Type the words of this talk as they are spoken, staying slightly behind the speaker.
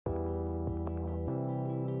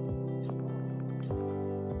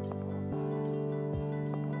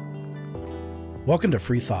Welcome to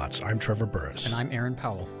Free Thoughts. I'm Trevor Burrus. And I'm Aaron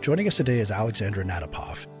Powell. Joining us today is Alexandra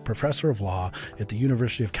Natapoff, professor of law at the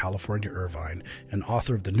University of California, Irvine, and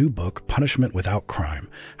author of the new book, Punishment Without Crime,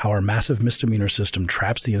 How Our Massive Misdemeanor System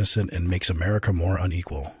Traps the Innocent and Makes America More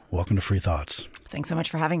Unequal. Welcome to Free Thoughts. Thanks so much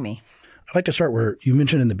for having me. I'd like to start where you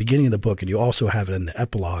mentioned in the beginning of the book, and you also have it in the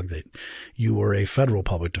epilogue, that you were a federal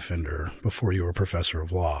public defender before you were a professor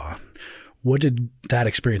of law. What did that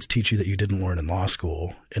experience teach you that you didn't learn in law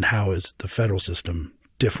school, and how is the federal system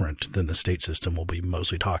different than the state system we'll be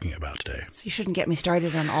mostly talking about today? So you shouldn't get me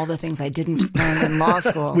started on all the things I didn't learn in law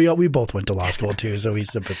school. We both went to law school too, so we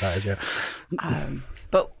sympathize, yeah.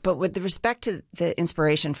 But with respect to the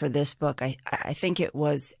inspiration for this book, I think it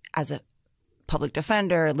was as a public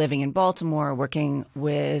defender living in Baltimore, working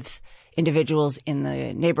with individuals in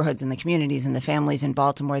the neighborhoods and the communities and the families in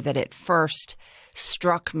Baltimore, that it first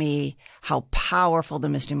struck me how powerful the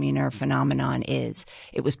misdemeanor phenomenon is.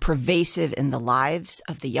 It was pervasive in the lives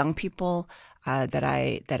of the young people that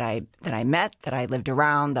I met, that I lived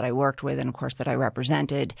around, that I worked with, and of course that I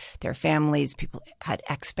represented. Their families, people had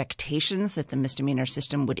expectations that the misdemeanor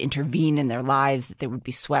system would intervene in their lives, that they would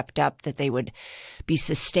be swept up, that they would be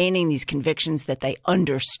sustaining these convictions that they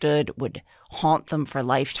understood would haunt them for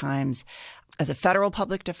lifetimes. As a federal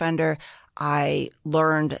public defender, I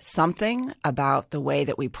learned something about the way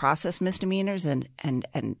that we process misdemeanors, and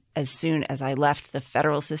as soon as I left the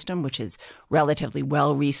federal system, which is relatively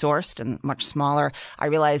well-resourced and much smaller, I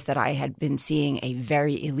realized that I had been seeing a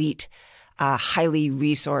very elite, highly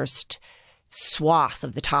resourced swath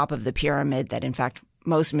of the top of the pyramid that, in fact,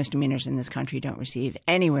 most misdemeanors in this country don't receive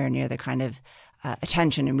anywhere near the kind of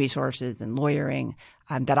attention and resources and lawyering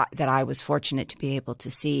that I was fortunate to be able to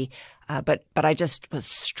see. But I just was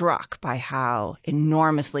struck by how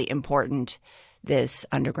enormously important this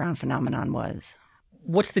underground phenomenon was.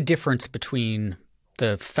 What's the difference between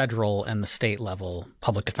the federal and the state level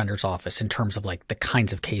public defender's office in terms of like the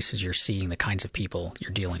kinds of cases you're seeing, the kinds of people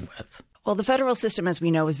you're dealing with? Well, the federal system, as we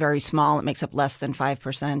know, is very small. It makes up less than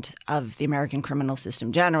 5% of the American criminal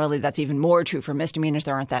system generally. That's even more true for misdemeanors.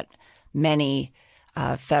 There aren't that many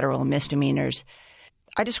federal misdemeanors.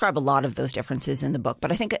 I describe a lot of those differences in the book,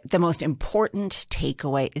 but I think the most important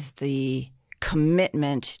takeaway is the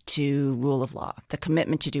commitment to rule of law, the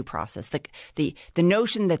commitment to due process, the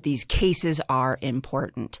notion that these cases are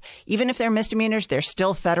important. Even if they're misdemeanors, they're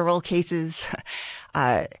still federal cases.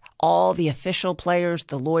 All the official players,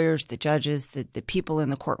 the lawyers, the judges, the people in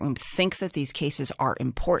the courtroom think that these cases are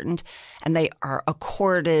important, and they are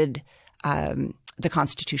accorded the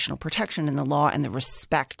constitutional protection and the law and the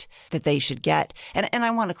respect that they should get. And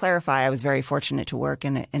I want to clarify, I was very fortunate to work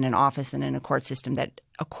in an office and in a court system that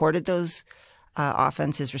accorded those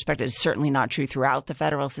offenses respect. It is certainly not true throughout the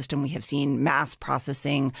federal system. We have seen mass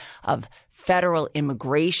processing of federal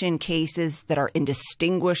immigration cases that are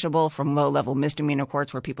indistinguishable from low-level misdemeanor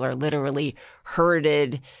courts, where people are literally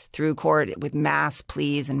herded through court with mass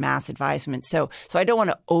pleas and mass advisement. So I don't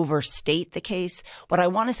want to overstate the case. What I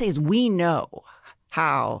want to say is we know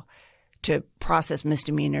how to process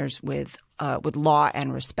misdemeanors with law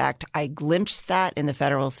and respect. I glimpsed that in the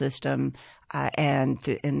federal system, and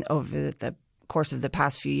over the course of the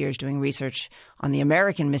past few years doing research on the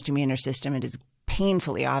American misdemeanor system, it is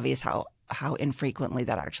painfully obvious how infrequently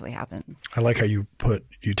that actually happens. I like how you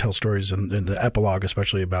tell stories in the epilogue,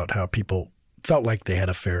 especially about how people felt like they had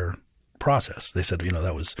a fair process. They said,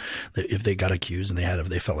 that was if they got accused and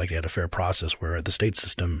they felt like they had a fair process, where at the state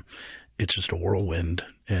system, it's just a whirlwind,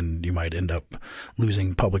 and you might end up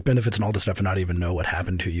losing public benefits and all this stuff and not even know what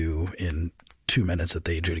happened to you in 2 minutes that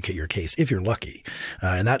they adjudicate your case, if you're lucky.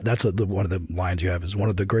 And that's one of the lines you have is one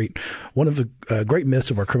of the great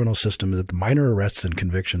myths of our criminal system is that the minor arrests and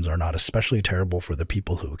convictions are not especially terrible for the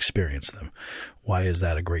people who experience them. Why is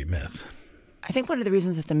that a great myth? I think one of the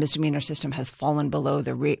reasons that the misdemeanor system has fallen below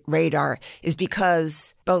the radar is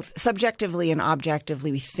because both subjectively and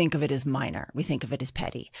objectively, we think of it as minor. We think of it as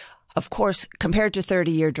petty. Of course, compared to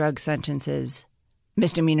 30-year drug sentences,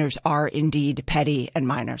 misdemeanors are indeed petty and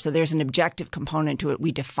minor. So there's an objective component to it.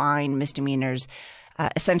 We define misdemeanors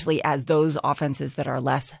essentially as those offenses that are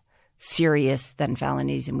less serious than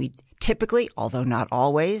felonies. And we typically, although not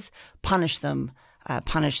always, punish them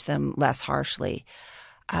less harshly.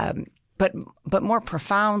 But more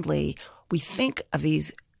profoundly, we think of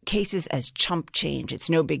these cases as chump change. It's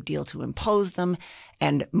no big deal to impose them.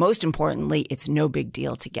 And most importantly, it's no big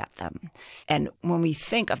deal to get them. And when we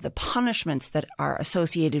think of the punishments that are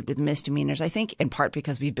associated with misdemeanors, I think in part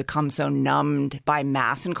because we've become so numbed by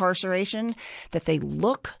mass incarceration that they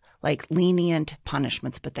look like lenient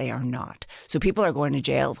punishments, but they are not. So people are going to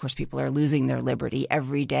jail. Of course, people are losing their liberty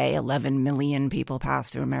every day. 11 million people pass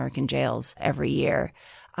through American jails every year.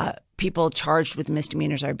 People charged with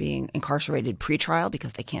misdemeanors are being incarcerated pretrial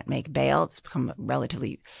because they can't make bail. It's become a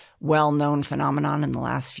relatively well-known phenomenon in the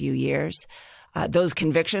last few years. Those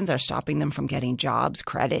convictions are stopping them from getting jobs,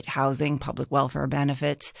 credit, housing, public welfare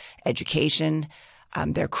benefits, education.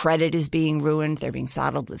 Their credit is being ruined. They're being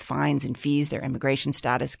saddled with fines and fees. Their immigration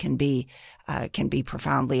status can be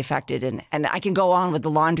profoundly affected. And I can go on with the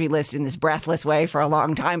laundry list in this breathless way for a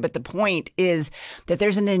long time. But the point is that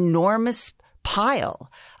there's an enormous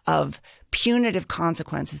pile of punitive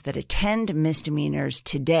consequences that attend misdemeanors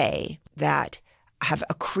today that have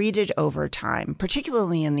accreted over time,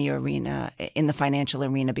 particularly in the financial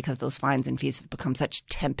arena, because those fines and fees have become such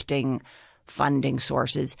tempting funding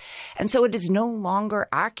sources. And so it is no longer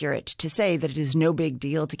accurate to say that it is no big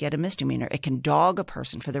deal to get a misdemeanor. It can dog a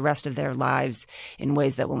person for the rest of their lives in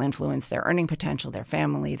ways that will influence their earning potential, their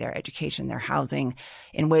family, their education, their housing,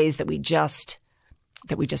 in ways that we just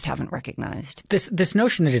haven't recognized. This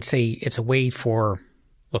notion that it's a way for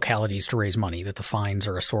localities to raise money, that the fines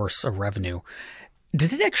are a source of revenue.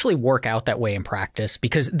 Does it actually work out that way in practice?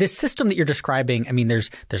 Because this system that you're describing, I mean, there's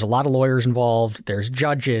a lot of lawyers involved, there's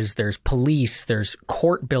judges, there's police, there's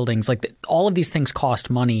court buildings. Like all of these things cost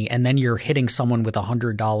money, and then you're hitting someone with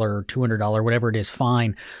 $100, $200, whatever it is,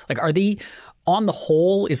 fine. Like, are they on the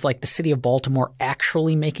whole? Is like the city of Baltimore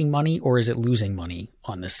actually making money, or is it losing money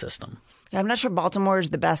on this system? I'm not sure Baltimore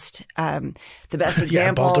is the best example.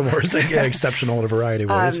 Yeah, Baltimore is exceptional in a variety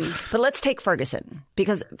of ways. But let's take Ferguson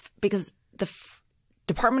because the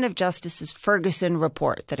Department of Justice's Ferguson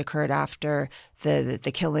report that occurred after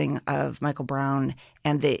the killing of Michael Brown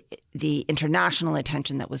and the international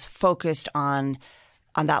attention that was focused on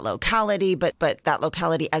that locality, but that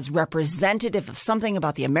locality as representative of something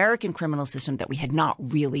about the American criminal system that we had not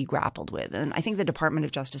really grappled with. And I think the Department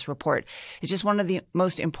of Justice report is just one of the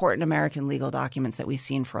most important American legal documents that we've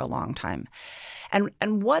seen for a long time. And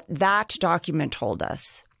what that document told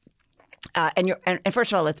us, and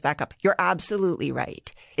first of all, let's back up. You're absolutely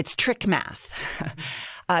right. It's trick math.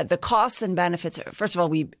 The costs and benefits. First of all,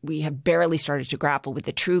 we have barely started to grapple with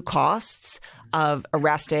the true costs of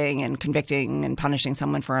arresting and convicting and punishing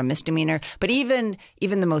someone for a misdemeanor. But even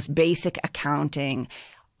the most basic accounting,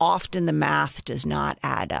 often the math does not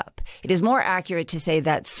add up. It is more accurate to say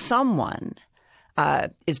that someone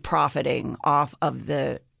is profiting off of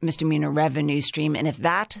the misdemeanor revenue stream, and if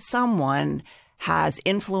that someone has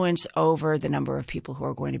influence over the number of people who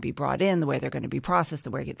are going to be brought in, the way they're going to be processed, the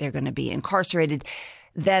way they're going to be incarcerated,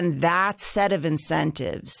 then that set of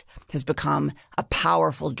incentives has become a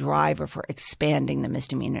powerful driver for expanding the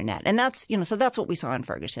misdemeanor net. And that's what we saw in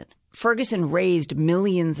Ferguson. Ferguson raised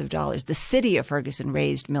millions of dollars. The city of Ferguson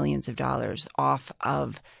raised millions of dollars off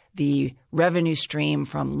of the revenue stream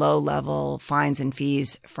from low-level fines and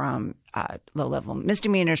fees from low-level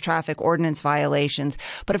misdemeanors, traffic ordinance violations.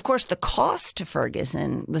 But of course, the cost to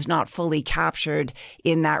Ferguson was not fully captured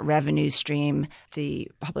in that revenue stream.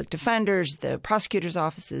 The public defenders, the prosecutors'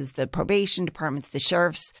 offices, the probation departments, the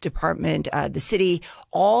sheriff's department, the city,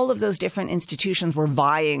 all of those different institutions were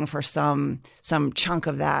vying for some chunk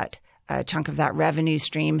of that revenue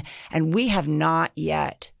stream. And we have not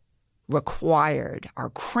yet required our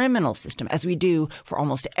criminal system, as we do for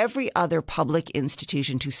almost every other public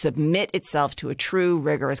institution, to submit itself to a true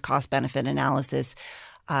rigorous cost-benefit analysis,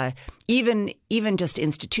 even just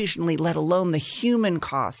institutionally, let alone the human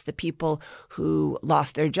costs, the people who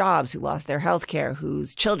lost their jobs, who lost their health care,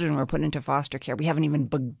 whose children were put into foster care. We haven't even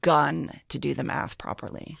begun to do the math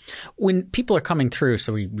properly. When people are coming through,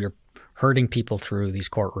 so we're herding people through these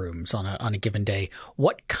courtrooms on a given day,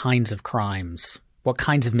 what kinds of crimes, what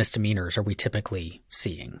kinds of misdemeanors are we typically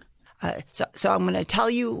seeing? So I'm going to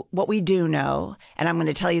tell you what we do know, and I'm going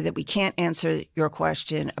to tell you that we can't answer your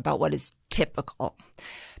question about what is typical,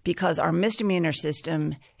 because our misdemeanor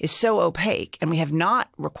system is so opaque, and we have not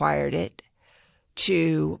required it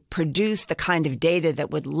to produce the kind of data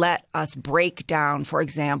that would let us break down, for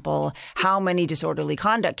example, how many disorderly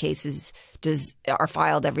conduct cases are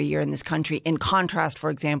filed every year in this country, in contrast, for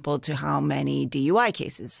example, to how many DUI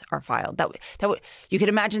cases are filed. You could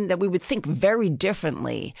imagine that we would think very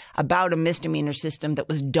differently about a misdemeanor system that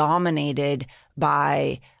was dominated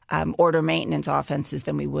by order maintenance offenses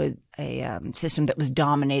than we would a system that was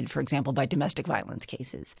dominated, for example, by domestic violence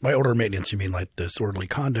cases. By order maintenance, you mean like disorderly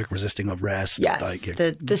conduct, resisting arrest? Yes, like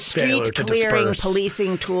the street clearing,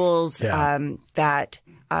 policing tools that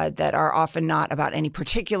that are often not about any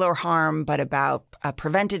particular harm, but about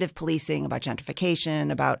preventative policing, about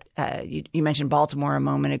gentrification, about you mentioned Baltimore a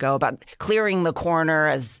moment ago, about clearing the corner,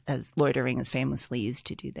 as loitering is famously used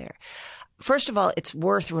to do there. First of all, it's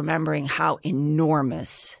worth remembering how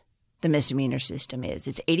enormous the misdemeanor system is.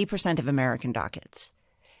 It's 80% of American dockets.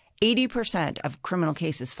 80% of criminal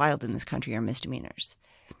cases filed in this country are misdemeanors.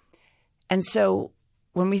 And so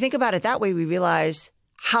when we think about it that way, we realize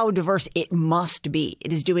how diverse it must be.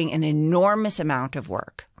 It is doing an enormous amount of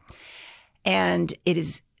work. And it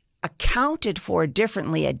is accounted for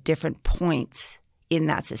differently at different points in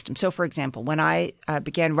that system. So, for example, when I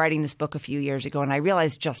began writing this book a few years ago and I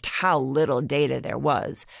realized just how little data there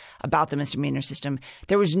was about the misdemeanor system,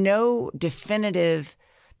 there was no definitive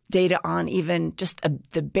data on even just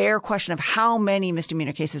the bare question of how many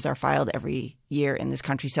misdemeanor cases are filed every year in this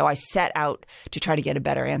country. So I set out to try to get a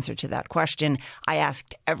better answer to that question. I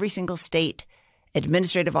asked every single state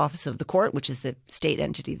administrative office of the court, which is the state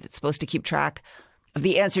entity that's supposed to keep track of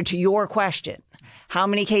the answer to your question. How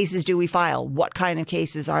many cases do we file? What kind of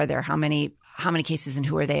cases are there? How many cases and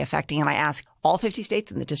who are they affecting? And I asked all 50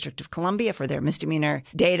 states and the District of Columbia for their misdemeanor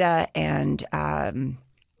data. And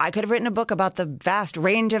I could have written a book about the vast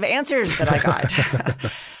range of answers that I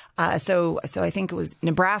got. So I think it was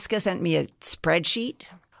Nebraska sent me a spreadsheet.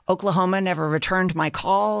 Oklahoma never returned my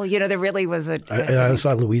call. You know, there really was I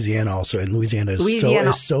saw Louisiana also, and Louisiana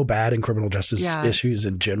is so bad in criminal justice issues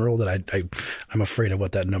in general that I'm afraid of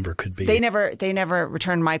what that number could be. They never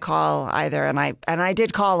returned my call either, and I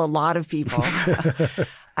did call a lot of people.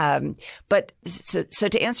 But so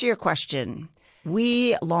to answer your question,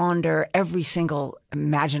 we launder every single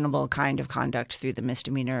imaginable kind of conduct through the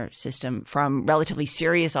misdemeanor system, from relatively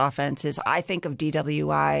serious offenses. I think of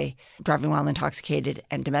DWI, driving while intoxicated,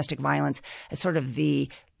 and domestic violence as sort of the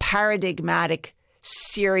paradigmatic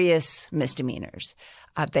serious misdemeanors.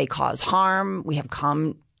 They cause harm. We have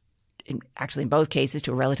come, actually in both cases,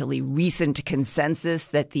 to a relatively recent consensus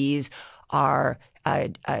that these are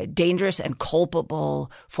dangerous and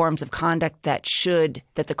culpable forms of conduct that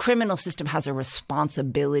the criminal system has a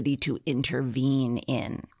responsibility to intervene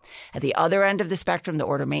in. At the other end of the spectrum, the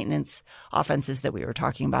order maintenance offenses that we were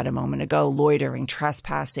talking about a moment ago, loitering,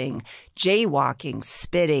 trespassing, jaywalking,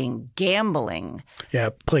 spitting, gambling. Yeah,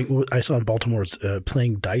 I saw in Baltimore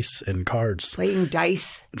playing dice and cards. Playing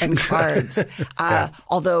dice and cards.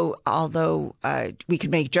 Although we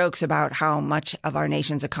could make jokes about how much of our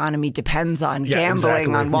nation's economy depends on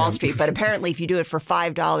gambling on Wall Street. But apparently if you do it for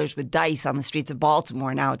 $5 with dice on the streets of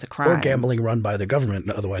Baltimore, now it's a crime. Or gambling run by the government,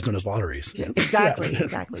 otherwise known as lotteries. Yeah, exactly.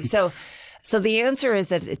 So the answer is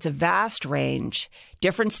that it's a vast range.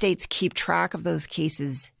 Different states keep track of those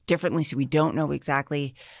cases differently, so we don't know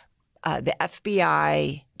exactly. The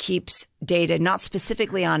FBI keeps data not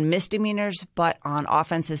specifically on misdemeanors, but on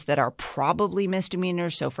offenses that are probably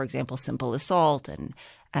misdemeanors. So, for example, simple assault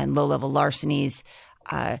and low-level larcenies,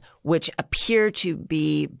 which appear to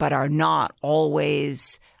be but are not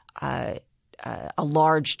always a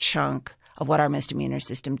large chunk of what our misdemeanor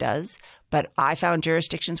system does. But I found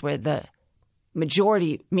jurisdictions where the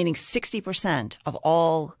majority, meaning 60% of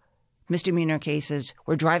all misdemeanor cases,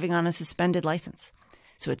 were driving on a suspended license.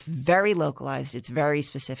 So it's very localized, it's very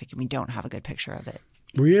specific, and we don't have a good picture of it.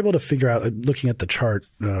 Were you able to figure out, looking at the chart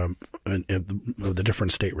of the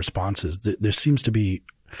different state responses, there seems to be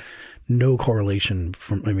no correlation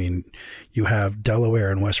you have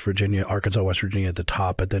Delaware and West Virginia, Arkansas, West Virginia at the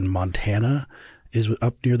top, but then Montana is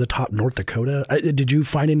up near the top, North Dakota. Did you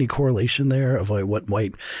find any correlation there of what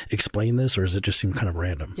might explain this, or does it just seem kind of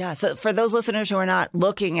random? Yeah. So for those listeners who are not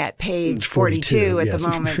looking at page 42 at the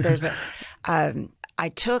moment, there's I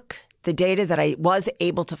took the data that I was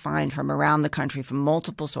able to find from around the country from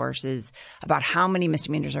multiple sources about how many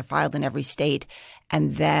misdemeanors are filed in every state,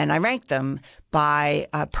 and then I ranked them by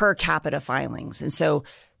per capita filings. And so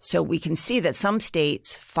we can see that some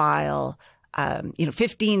states file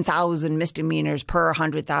 15,000 misdemeanors per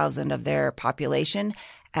 100,000 of their population,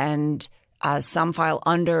 and some file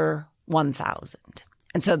under 1,000.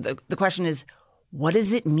 And so the question is, what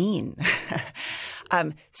does it mean?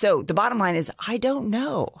 So the bottom line is, I don't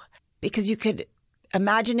know, because you could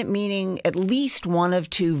imagine it meaning at least one of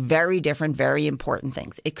two very different, very important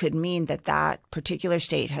things. It could mean that particular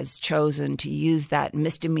state has chosen to use that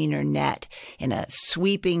misdemeanor net in a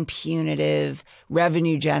sweeping, punitive,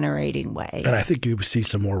 revenue-generating way. And I think you see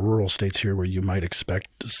some more rural states here where you might expect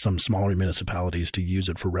some smaller municipalities to use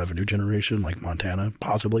it for revenue generation, like Montana,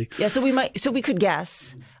 possibly. Yeah, so we could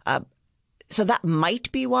guess. So that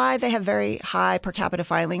might be why they have very high per capita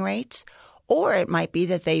filing rates. Or it might be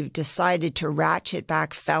that they've decided to ratchet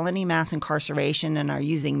back felony mass incarceration and are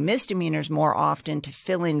using misdemeanors more often to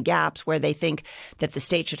fill in gaps where they think that the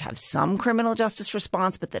state should have some criminal justice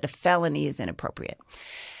response, but that a felony is inappropriate.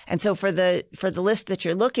 And so for the list that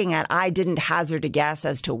you're looking at, I didn't hazard a guess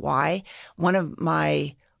as to why. One of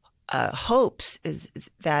my hopes is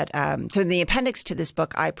that so in the appendix to this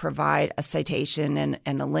book, I provide a citation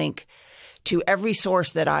and a link to every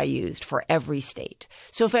source that I used for every state.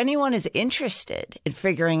 So if anyone is interested in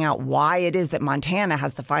figuring out why it is that Montana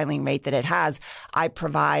has the filing rate that it has, I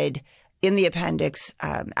provide in the appendix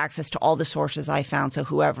access to all the sources I found. So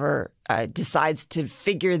whoever decides to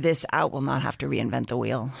figure this out will not have to reinvent the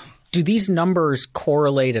wheel. Do these numbers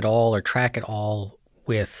correlate at all or track at all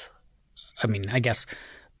with, I guess,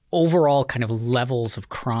 overall kind of levels of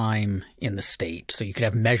crime in the state? So you could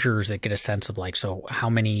have measures that get a sense of so how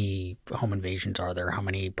many home invasions are there, how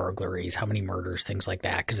many burglaries, how many murders, things like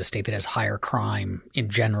that, because a state that has higher crime in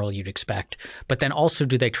general you'd expect. But then also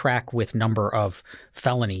do they track with number of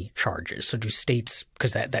felony charges? So do states,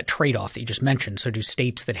 because that trade-off that you just mentioned, so do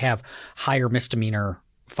states that have higher misdemeanor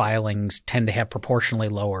filings tend to have proportionally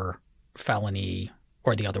lower felony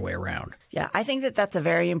or the other way around? Yeah, I think that that's a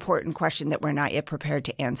very important question that we're not yet prepared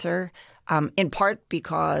to answer, in part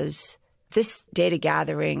because this data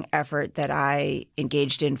gathering effort that I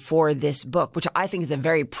engaged in for this book, which I think is a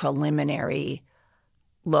very preliminary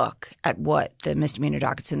look at what the misdemeanor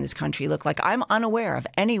dockets in this country look like, I'm unaware of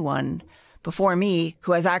anyone before me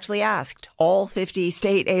who has actually asked all 50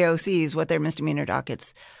 state AOCs what their misdemeanor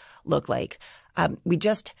dockets look like. We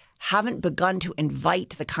just haven't begun to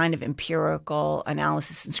invite the kind of empirical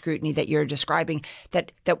analysis and scrutiny that you're describing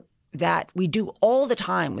that we do all the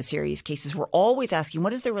time with serious cases. We're always asking,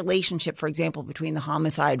 what is the relationship, for example, between the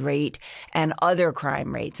homicide rate and other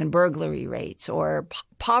crime rates and burglary rates or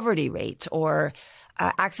poverty rates or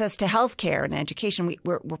access to health care and education?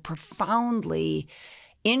 We're profoundly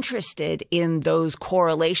interested in those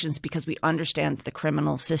correlations because we understand that the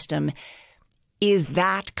criminal system is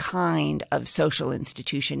that kind of social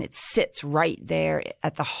institution. It sits right there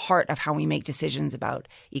at the heart of how we make decisions about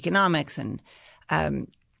economics and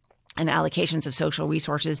allocations of social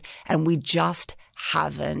resources. And we just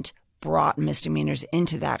haven't brought misdemeanors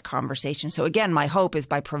into that conversation. So again, my hope is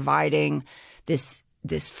by providing this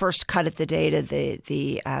first cut at the data,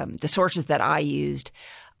 the sources that I used,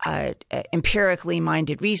 empirically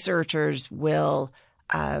minded researchers will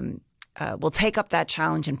take up that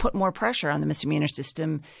challenge and put more pressure on the misdemeanor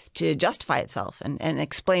system to justify itself and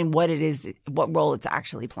explain what it is, what role it's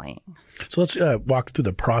actually playing. So let's walk through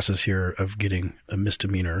the process here of getting a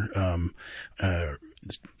misdemeanor.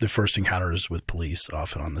 The first encounters with police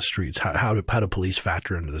often on the streets. How do police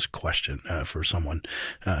factor into this question for someone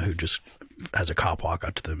who just has a cop walk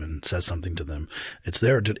up to them and says something to them?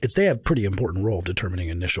 They have a pretty important role of determining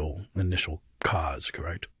initial cause,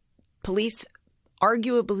 correct? Police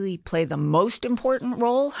arguably play the most important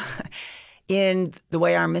role in the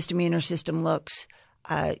way our misdemeanor system looks,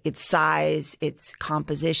 its size, its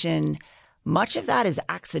composition. Much of that is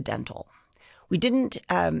accidental. We didn't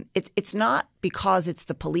it's not because it's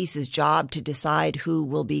the police's job to decide who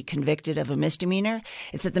will be convicted of a misdemeanor.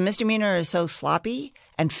 It's that the misdemeanor is so sloppy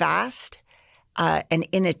and fast and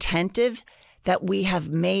inattentive that we have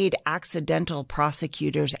made accidental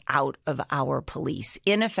prosecutors out of our police.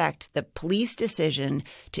 In effect, the police decision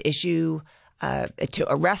to to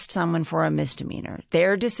arrest someone for a misdemeanor,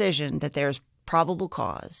 their decision that there's probable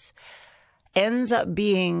cause, ends up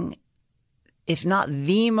being, if not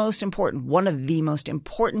the most important, one of the most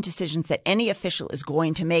important decisions that any official is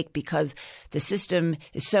going to make, because the system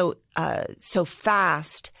is so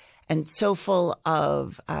fast and so full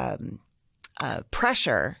of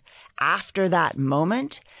pressure after that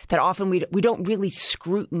moment that often we don't really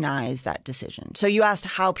scrutinize that decision. So you asked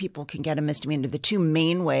how people can get a misdemeanor. The two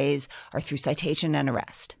main ways are through citation and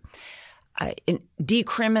arrest.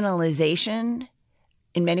 Decriminalization,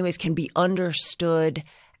 in many ways, can be understood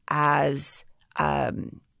as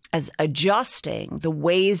adjusting the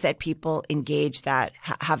ways that people engage that,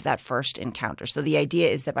 have that first encounter. So the idea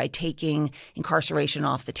is that by taking incarceration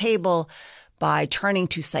off the table, by turning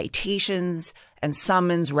to citations and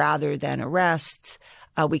summons rather than arrests,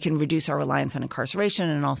 we can reduce our reliance on incarceration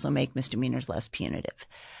and also make misdemeanors less punitive.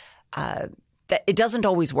 It doesn't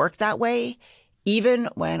always work that way. Even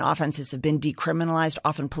when offenses have been decriminalized,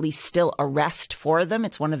 often police still arrest for them.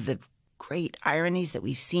 It's one of the great ironies that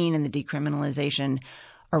we've seen in the decriminalization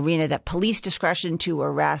arena, that police discretion to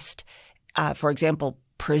arrest, for example,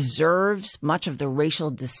 preserves much of the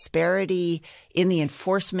racial disparity in the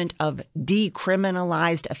enforcement of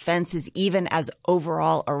decriminalized offenses, even as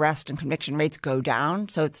overall arrest and conviction rates go down.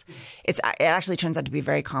 So it actually turns out to be a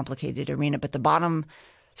very complicated arena. But the bottom,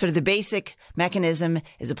 sort of the basic mechanism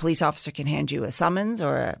is a police officer can hand you a summons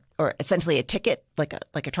or essentially a ticket, like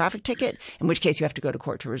a traffic ticket, in which case you have to go to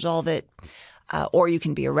court to resolve it, or you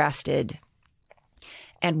can be arrested.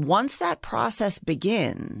 And once that process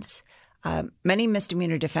begins, many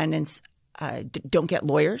misdemeanor defendants don't get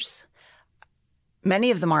lawyers.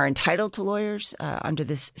 Many of them are entitled to lawyers under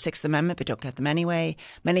the Sixth Amendment, but don't get them anyway.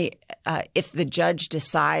 Many, if the judge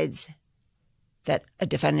decides that a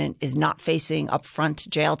defendant is not facing upfront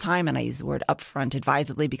jail time, and I use the word upfront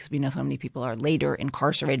advisedly because we know so many people are later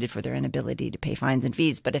incarcerated for their inability to pay fines and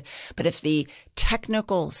fees. But if the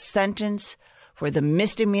technical sentence for the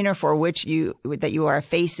misdemeanor for which you are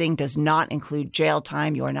facing does not include jail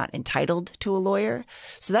time, you are not entitled to a lawyer.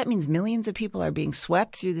 So that means millions of people are being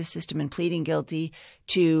swept through the system and pleading guilty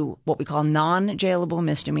to what we call non-jailable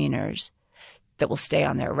misdemeanors that will stay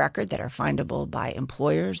on their record, that are findable by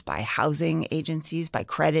employers, by housing agencies, by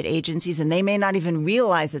credit agencies. And they may not even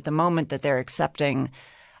realize at the moment that they're accepting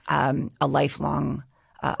a lifelong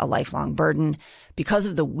burden because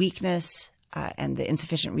of the weakness and the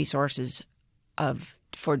insufficient resources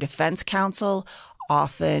for defense counsel.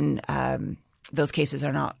 Often those cases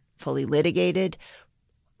are not fully litigated.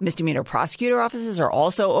 Misdemeanor prosecutor offices are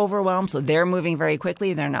also overwhelmed, so they're moving very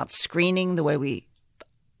quickly. They're not screening the way we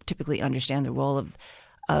typically understand the role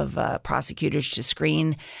of prosecutors to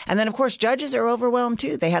screen. And then, of course, judges are overwhelmed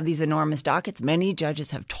too. They have these enormous dockets. Many judges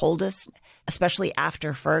have told us, especially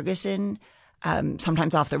after Ferguson,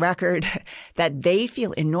 sometimes off the record, that they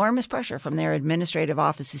feel enormous pressure from their administrative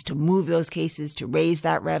offices to move those cases, to raise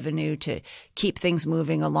that revenue, to keep things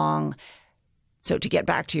moving along. So to get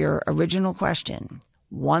back to your original question,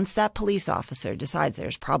 once that police officer decides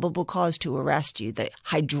there's probable cause to arrest you, the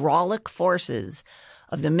hydraulic forces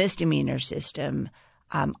of the misdemeanor system,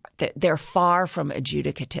 they're far from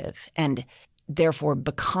adjudicative, and therefore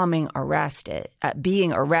being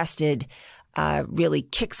arrested really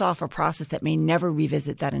kicks off a process that may never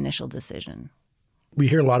revisit that initial decision. We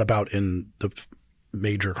hear a lot about in the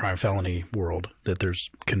major crime felony world that there's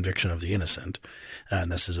conviction of the innocent. And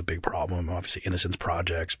this is a big problem. Obviously, innocence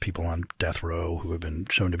projects, people on death row who have been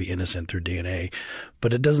shown to be innocent through DNA.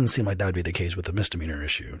 But it doesn't seem like that would be the case with the misdemeanor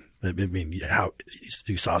issue. I mean, how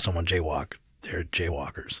you saw someone jaywalk, they're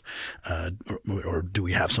jaywalkers. Or do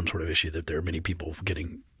we have some sort of issue that there are many people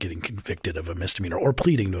getting convicted of a misdemeanor or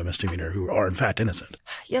pleading to a misdemeanor who are in fact innocent?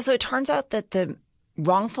 Yeah, so it turns out that the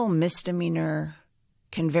wrongful misdemeanor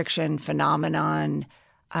conviction phenomenon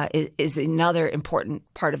is another important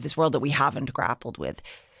part of this world that we haven't grappled with.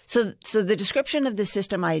 So the description of the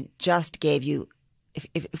system I just gave you,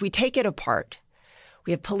 if we take it apart,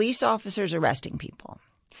 we have police officers arresting people.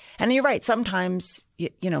 And you're right, sometimes,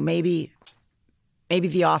 maybe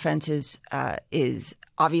the offense is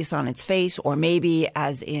obvious on its face, or maybe,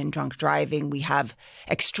 as in drunk driving, we have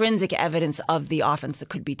extrinsic evidence of the offense that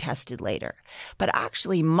could be tested later. But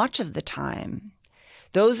actually, much of the time,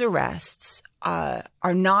 those arrests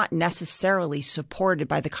are not necessarily supported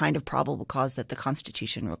by the kind of probable cause that the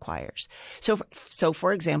Constitution requires. So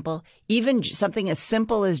for example, even something as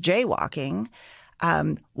simple as jaywalking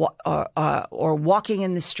or walking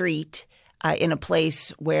in the street in a place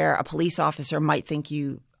where a police officer might think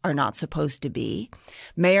you are not supposed to be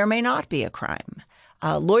may or may not be a crime.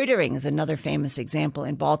 Loitering is another famous example.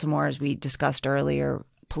 In Baltimore, as we discussed earlier,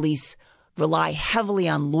 police rely heavily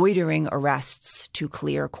on loitering arrests to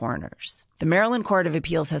clear corners. The Maryland Court of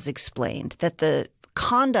Appeals has explained that the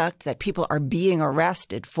conduct that people are being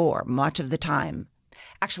arrested for much of the time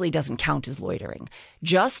actually doesn't count as loitering.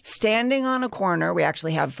 Just standing on a corner, we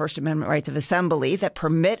actually have First Amendment rights of assembly that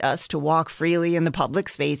permit us to walk freely in the public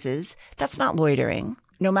spaces. That's not loitering.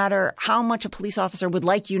 No matter how much a police officer would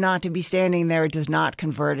like you not to be standing there, it does not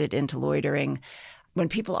convert it into loitering. When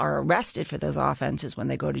people are arrested for those offenses, when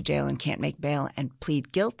they go to jail and can't make bail and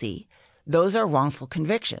plead guilty, those are wrongful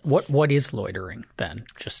convictions. What is loitering then,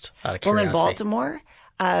 just out of curiosity? Well, in Baltimore,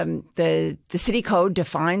 the city code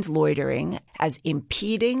defines loitering as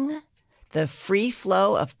impeding the free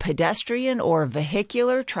flow of pedestrian or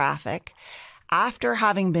vehicular traffic after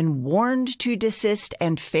having been warned to desist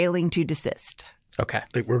and failing to desist. Okay.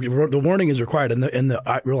 The warning is required. And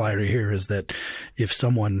the real irony here is that if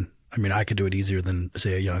someone – I mean, I could do it easier than,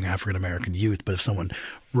 say, a young African-American youth. But if someone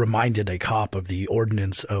reminded a cop of the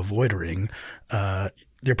ordinance of loitering,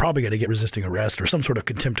 they're probably going to get resisting arrest or some sort of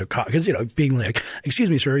contempt of cause. Because, being like, excuse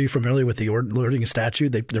me, sir, are you familiar with the loitering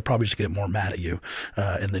statute? They're probably just going to get more mad at you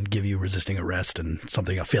and then give you resisting arrest and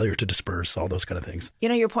a failure to disperse, all those kind of things.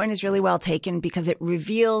 Your point is really well taken because it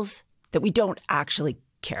reveals that we don't actually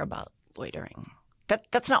care about loitering.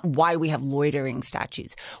 That's not why we have loitering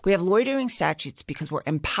statutes. We have loitering statutes because we're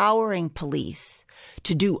empowering police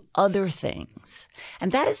to do other things.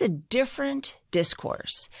 And that is a different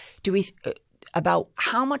discourse. About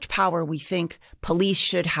how much power we think police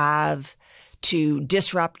should have to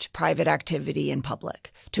disrupt private activity in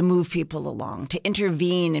public, to move people along, to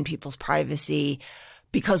intervene in people's privacy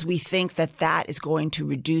because we think that that is going to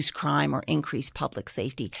reduce crime or increase public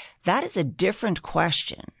safety. That is a different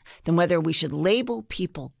question than whether we should label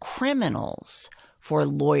people criminals for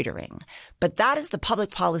loitering. But that is the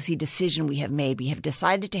public policy decision we have made. We have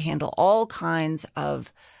decided to handle all kinds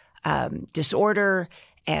of disorder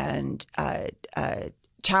and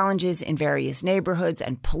challenges in various neighborhoods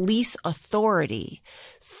and police authority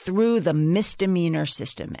through the misdemeanor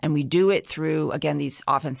system. And we do it through, again, these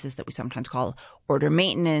offenses that we sometimes call order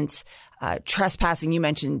maintenance, trespassing. You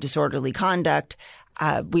mentioned disorderly conduct.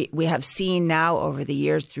 We have seen now over the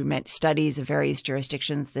years through studies of various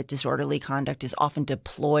jurisdictions that disorderly conduct is often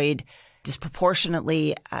deployed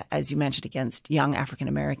disproportionately, as you mentioned, against young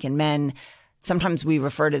African-American men. Sometimes we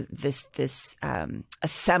refer to this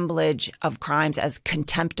assemblage of crimes as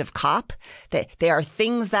contempt of cop. They are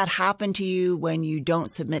things that happen to you when you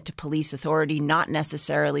don't submit to police authority, not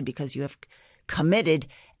necessarily because you have committed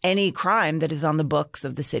any crime that is on the books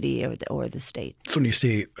of the city or the state. So when you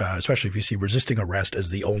see, especially if you see resisting arrest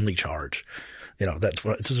as the only charge, that's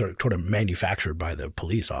what it's sort of manufactured by the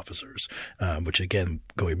police officers, which again,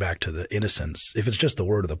 going back to the innocence, if it's just the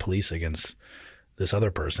word of the police against this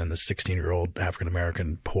other person, this 16-year-old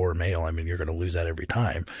African-American poor male, you're going to lose that every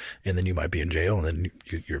time. And then you might be in jail and then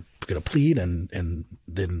you're going to plead and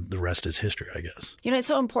then the rest is history, I guess. It's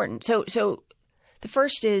so important. So the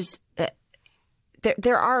first is that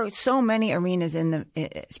there are so many arenas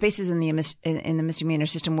spaces in the misdemeanor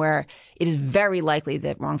system where it is very likely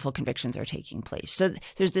that wrongful convictions are taking place. So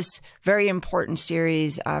there's this very important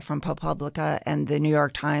series from ProPublica and the New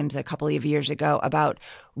York Times a couple of years ago about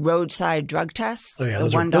roadside drug tests. Oh, yeah,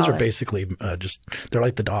 those are basically they're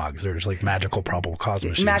like the dogs. They're just like magical probable cause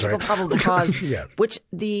machines. Magical right? probable cause, yeah. Which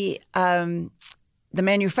the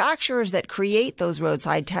manufacturers that create those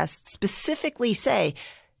roadside tests specifically say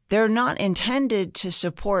they're not intended to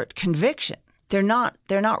support conviction. They're not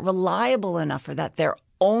reliable enough for that. They're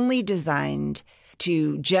only designed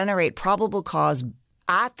to generate probable cause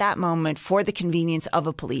at that moment for the convenience of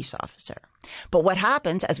a police officer. But what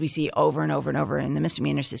happens, as we see over and over and over in the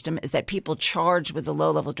misdemeanor system, is that people charged with a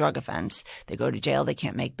low-level drug offense, they go to jail, they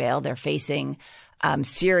can't make bail, they're facing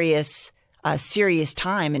serious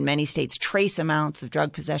time. In many states, trace amounts of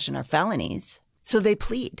drug possession are felonies. So they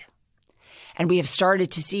plead. And we have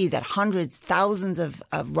started to see that hundreds, thousands of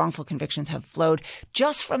wrongful convictions have flowed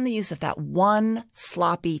just from the use of that one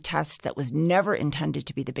sloppy test that was never intended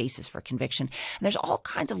to be the basis for conviction. And there's all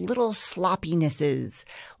kinds of little sloppinesses,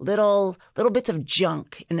 little bits of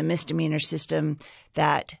junk in the misdemeanor system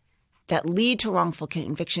that lead to wrongful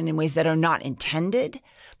conviction in ways that are not intended,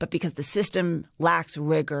 but because the system lacks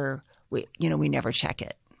rigor, we never check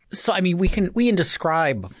it. So, we can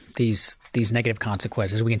describe these negative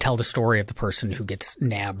consequences. We can tell the story of the person who gets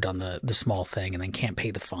nabbed on the small thing and then can't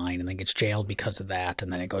pay the fine and then gets jailed because of that.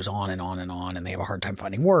 And then it goes on and on and on and they have a hard time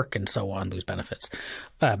finding work and so on, lose benefits.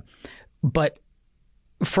 But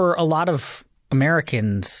for a lot of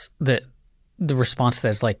Americans, the response to that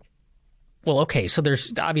is like, well, okay, so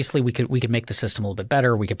there's obviously we could make the system a little bit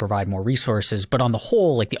better. We could provide more resources. But on the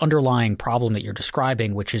whole, like the underlying problem that you're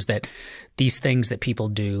describing, which is that these things that people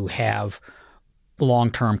do have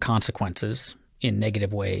long-term consequences in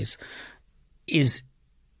negative ways, is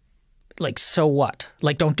like, so what?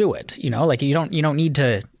 Like, don't do it. Like you don't need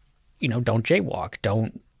to, don't jaywalk,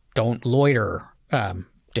 don't loiter.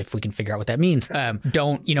 If we can figure out what that means,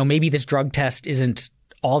 don't, maybe this drug test isn't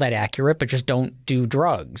all that accurate, but just don't do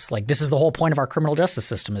drugs. Like, this is the whole point of our criminal justice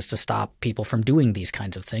system, is to stop people from doing these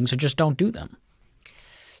kinds of things, or just don't do them.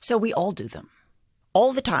 So we all do them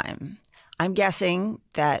all the time. I'm guessing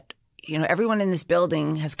that, everyone in this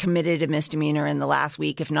building has committed a misdemeanor in the last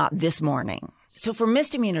week, if not this morning. So for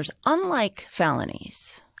misdemeanors, unlike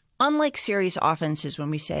felonies, unlike serious offenses,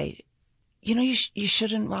 when we say, you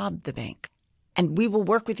shouldn't rob the bank. And we will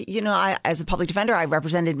work with, I, as a public defender, I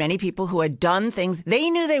represented many people who had done things. They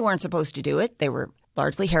knew they weren't supposed to do it. They were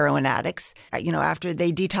largely heroin addicts. After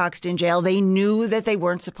they detoxed in jail, they knew that they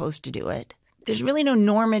weren't supposed to do it. there's really no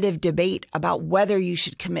normative debate about whether you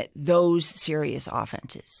should commit those serious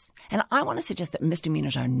offenses. And I want to suggest that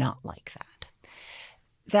misdemeanors are not like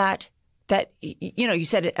that. That, you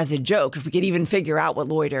said it as a joke, if we could even figure out what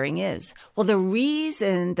loitering is. Well, the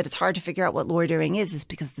reason that it's hard to figure out what loitering is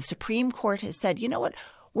because the Supreme Court has said, you know what,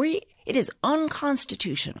 it is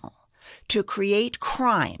unconstitutional to create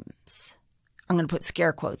crimes. I'm going to put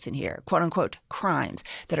scare quotes in here, quote unquote, crimes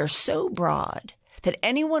that are so broad that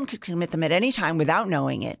anyone could commit them at any time without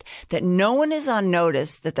knowing it, that no one is on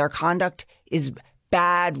notice that their conduct is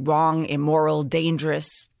bad, wrong, immoral,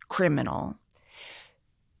 dangerous, criminal,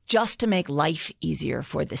 just to make life easier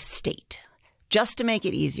for the state, just to make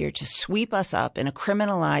it easier to sweep us up in a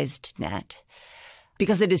criminalized net,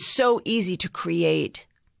 because it is so easy to create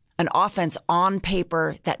an offense on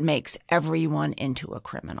paper that makes everyone into a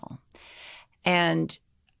criminal. And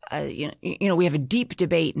we have a deep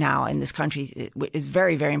debate now in this country. It is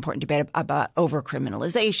very, very important debate about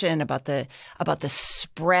overcriminalization, about the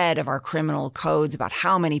spread of our criminal codes, about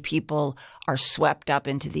how many people are swept up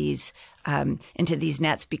into these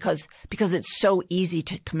nets because it's so easy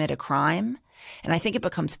to commit a crime. And I think it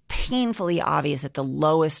becomes painfully obvious at the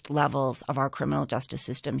lowest levels of our criminal justice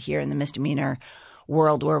system here in the misdemeanor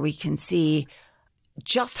world, where we can see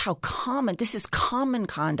just how common this is, common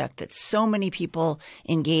conduct that so many people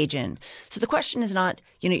engage in. So the question is not,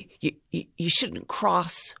 you shouldn't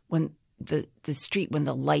cross when the street when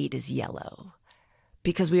the light is yellow,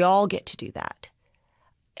 because we all get to do that.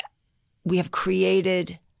 We have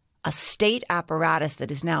created a state apparatus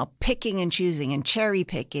that is now picking and choosing and cherry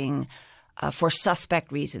picking for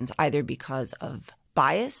suspect reasons, either because of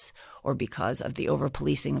bias or because of the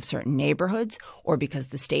over-policing of certain neighborhoods, or because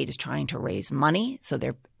the state is trying to raise money. So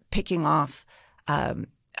they're picking off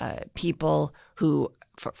people who,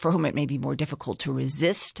 for whom it may be more difficult to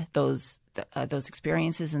resist those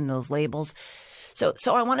experiences and those labels. So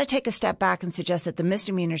I want to take a step back and suggest that the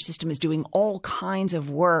misdemeanor system is doing all kinds of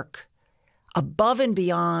work above and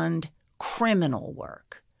beyond criminal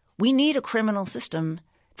work. We need a criminal system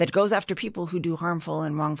that goes after people who do harmful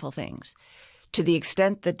and wrongful things. To the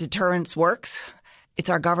extent that deterrence works, it's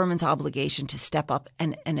our government's obligation to step up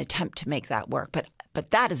and attempt to make that work.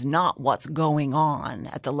 But that is not what's going on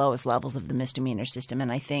at the lowest levels of the misdemeanor system. And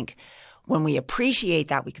I think when we appreciate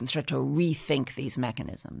that, we can start to rethink these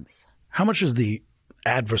mechanisms. How much is the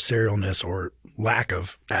adversarialness or lack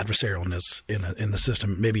of adversarialness in the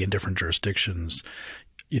system, maybe in different jurisdictions,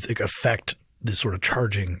 you think affect this sort of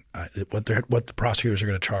charging, what the prosecutors are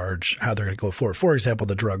going to charge, how they're going to go forward? For example,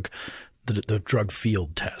 the drug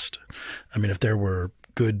field test. I mean, if there were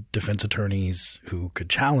good defense attorneys who could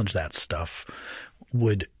challenge that stuff,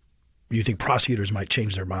 would you think prosecutors might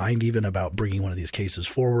change their mind even about bringing one of these cases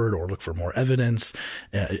forward or look for more evidence?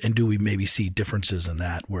 And do we maybe see differences in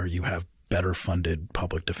that where you have better funded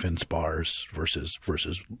public defense bars versus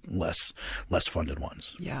less funded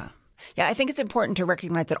ones? Yeah. Yeah, I think it's important to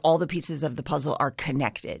recognize that all the pieces of the puzzle are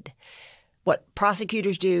connected. What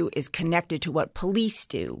prosecutors do is connected to what police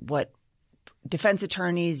do. What defense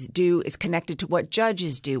attorneys do is connected to what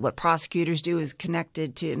judges do. What prosecutors do is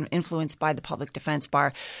connected to and influenced by the public defense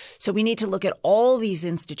bar. So we need to look at all these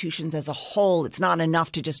institutions as a whole. It's not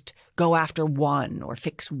enough to just go after one or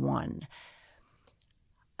fix one.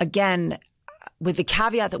 Again, with the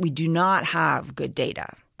caveat that we do not have good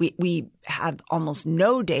data. We have almost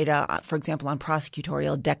no data, for example, on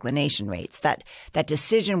prosecutorial declination rates, that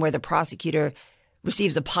decision where the prosecutor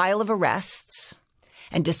receives a pile of arrests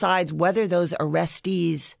and decides whether those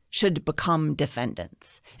arrestees should become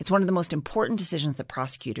defendants. It's one of the most important decisions that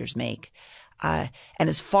prosecutors make. And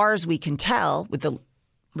as far as we can tell, with the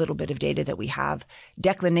little bit of data that we have,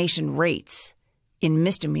 declination rates in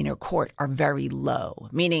misdemeanor court are very low,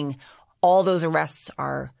 meaning all those arrests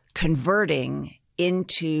are converting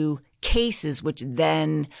into cases which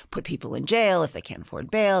then put people in jail if they can't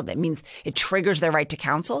afford bail. That means it triggers their right to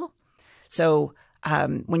counsel. So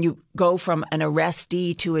when you go from an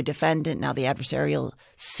arrestee to a defendant, now the adversarial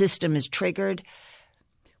system is triggered.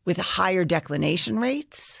 With higher declination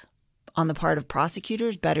rates on the part of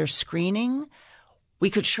prosecutors, better screening,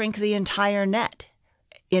 we could shrink the entire net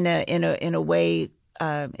in a way.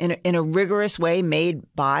 In a rigorous way made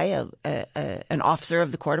by an officer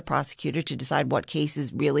of the court, a prosecutor, to decide what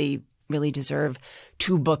cases really deserve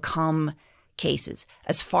to become cases.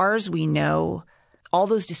 As far as we know, all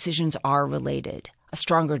those decisions are related. A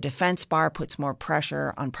stronger defense bar puts more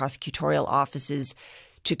pressure on prosecutorial offices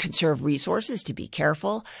to conserve resources, to be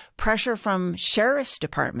careful. Pressure from sheriff's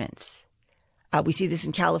departments. We see this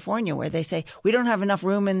in California where they say, we don't have enough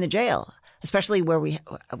room in the jail. especially where we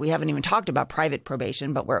haven't even talked about private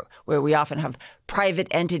probation, but where we often have private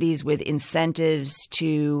entities with incentives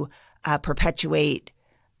to perpetuate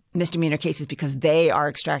misdemeanor cases because they are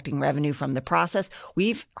extracting revenue from the process.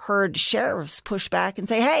 We've heard sheriffs push back and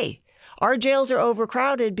say, hey, our jails are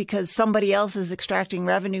overcrowded because somebody else is extracting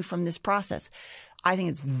revenue from this process. I think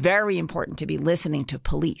it's very important to be listening to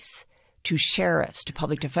police, to sheriffs, to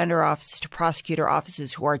public defender offices, to prosecutor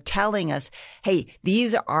offices who are telling us, hey,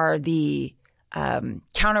 these are the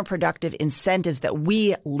counterproductive incentives that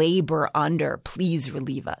we labor under. Please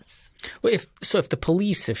relieve us. Well, if the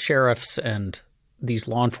police, if sheriffs and these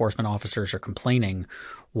law enforcement officers are complaining,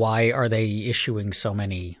 why are they issuing so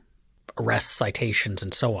many arrests, citations,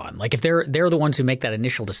 and so on? Like if they're the ones who make that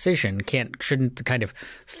initial decision, shouldn't the kind of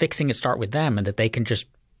fixing it start with them and that they can just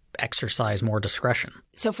exercise more discretion?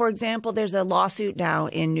 So, for example, there's a lawsuit now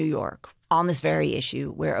in New York on this very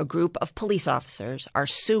issue where a group of police officers are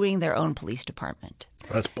suing their own police department.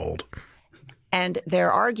 That's bold. And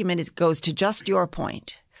their argument goes to just your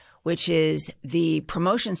point, which is the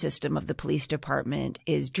promotion system of the police department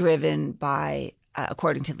is driven by,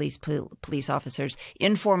 according to these police officers,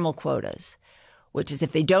 informal quotas, which is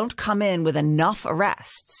if they don't come in with enough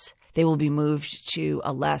arrests, they will be moved to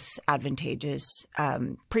a less advantageous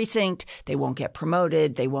precinct. They won't get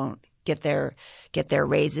promoted. They won't get their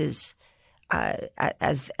raises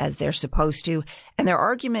as they're supposed to. And their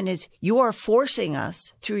argument is you are forcing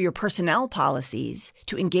us through your personnel policies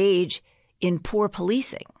to engage in poor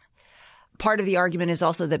policing. Part of the argument is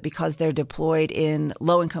also that because they're deployed in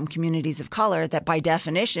low-income communities of color, that by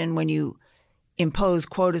definition, when you impose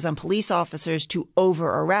quotas on police officers to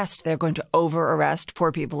over-arrest, they're going to over-arrest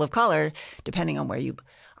poor people of color, depending on where you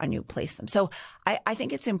place them. So I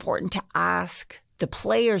think it's important to ask the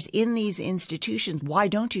players in these institutions, why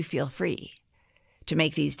don't you feel free to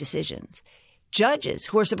make these decisions? Judges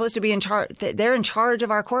who are supposed to be in charge, they're in charge of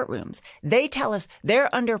our courtrooms. They tell us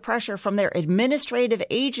they're under pressure from their administrative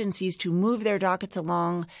agencies to move their dockets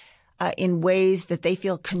along in ways that they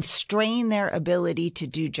feel constrain their ability to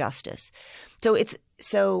do justice.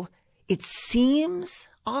 So it seems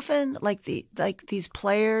often like these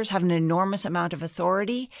players have an enormous amount of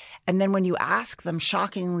authority, and then when you ask them,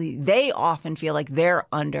 shockingly, they often feel like they're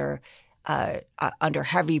under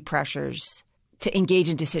heavy pressures to engage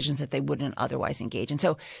in decisions that they wouldn't otherwise engage in.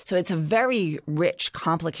 So it's a very rich,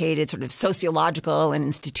 complicated, sort of sociological and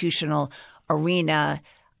institutional arena.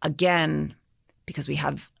 Again, because we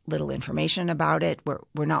have little information about it,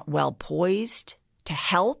 we're not well poised to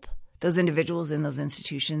help those individuals in those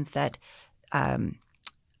institutions that want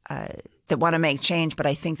to make change. But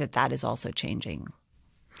I think that is also changing.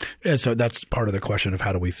 Yeah, so that's part of the question of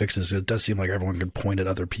how do we fix this. It does seem like everyone can point at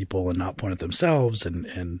other people and not point at themselves,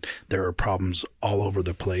 and there are problems all over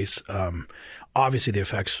the place. Obviously, the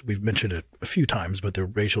effects, we've mentioned it a few times, but the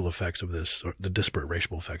racial effects of this, or the disparate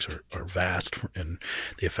racial effects are vast, and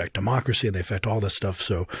they affect democracy and they affect all this stuff.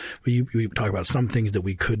 So we talk about some things that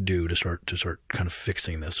we could do to start kind of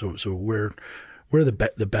fixing this. So where are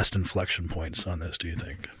the best inflection points on this, do you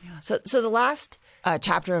think? Yeah. So the last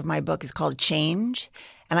chapter of my book is called Change,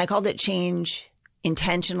 and I called it Change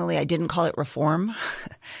intentionally. I didn't call it reform.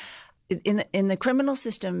 In the criminal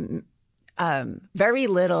system, very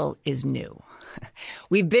little is new.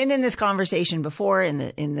 We've been in this conversation before. In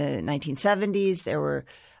the 1970s, there were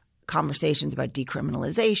conversations about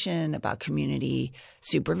decriminalization, about community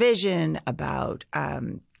supervision, about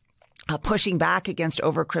pushing back against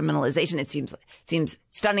overcriminalization. It seems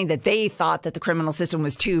stunning that they thought that the criminal system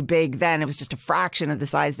was too big then. It was just a fraction of the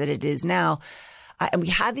size that it is now. And we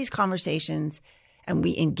had these conversations, and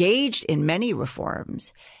we engaged in many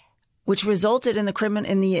reforms, which resulted in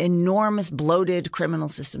the enormous bloated criminal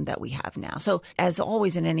system that we have now. So as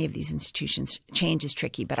always in any of these institutions, change is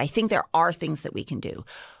tricky, but I think there are things that we can do.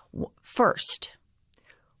 First,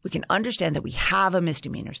 we can understand that we have a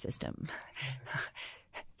misdemeanor system.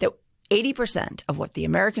 That 80% of what the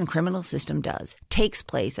American criminal system does takes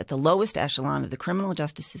place at the lowest echelon of the criminal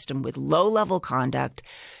justice system with low-level conduct,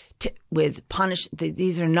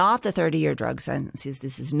 these are not the 30-year drug sentences.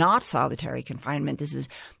 This is not solitary confinement. This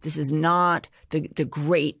is not the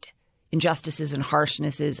great injustices and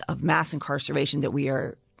harshnesses of mass incarceration that we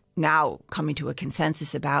are now coming to a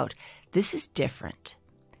consensus about. This is different,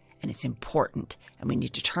 and it's important, and we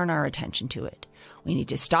need to turn our attention to it. We need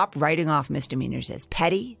to stop writing off misdemeanors as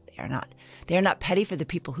petty. They are not petty for the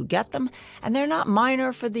people who get them, and they're not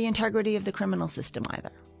minor for the integrity of the criminal system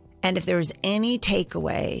either. And if there is any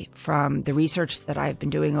takeaway from the research that I've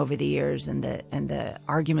been doing over the years and the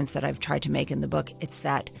arguments that I've tried to make in the book, it's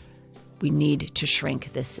that we need to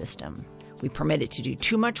shrink this system. We permit it to do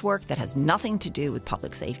too much work that has nothing to do with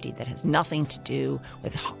public safety, that has nothing to do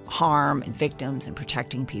with harm and victims and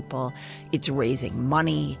protecting people. It's raising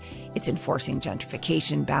money. It's enforcing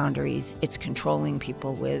gentrification boundaries. It's controlling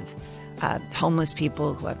people with homeless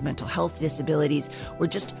people who have mental health disabilities. We've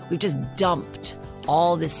just dumped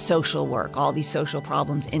all this social work, all these social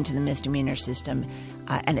problems into the misdemeanor system.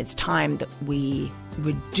 And it's time that we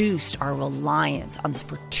reduced our reliance on this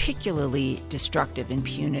particularly destructive and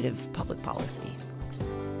punitive public policy.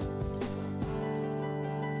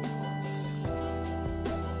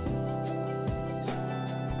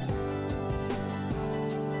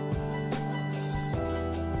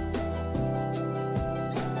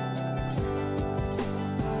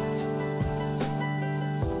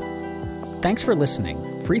 Thanks for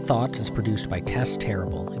listening. Free Thoughts is produced by Tess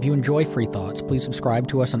Terrible. If you enjoy Free Thoughts, please subscribe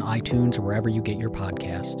to us on iTunes or wherever you get your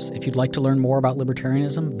podcasts. If you'd like to learn more about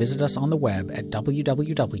libertarianism, visit us on the web at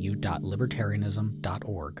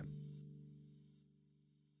www.libertarianism.org.